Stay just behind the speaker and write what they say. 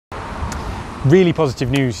Really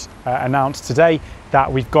positive news announced today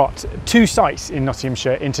that we've got 2 sites in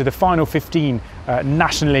Nottinghamshire into the final 15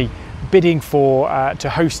 nationally, bidding for to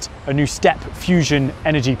host a new STEP fusion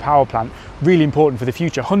energy power plant. Really important for the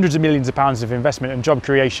future. Hundreds of millions of pounds of investment and job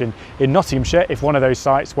creation in Nottinghamshire if one of those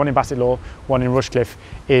sites, one in Bassetlaw, one in Rushcliffe,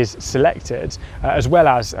 is selected, as well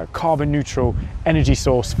as a carbon neutral energy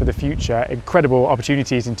source for the future. Incredible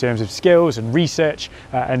opportunities in terms of skills and research,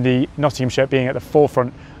 and the Nottinghamshire being at the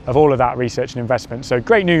forefront of all of that research and investment. So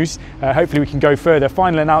great news. Hopefully we can go further.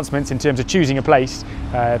 Final announcements in terms of choosing a place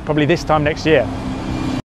probably this time next year.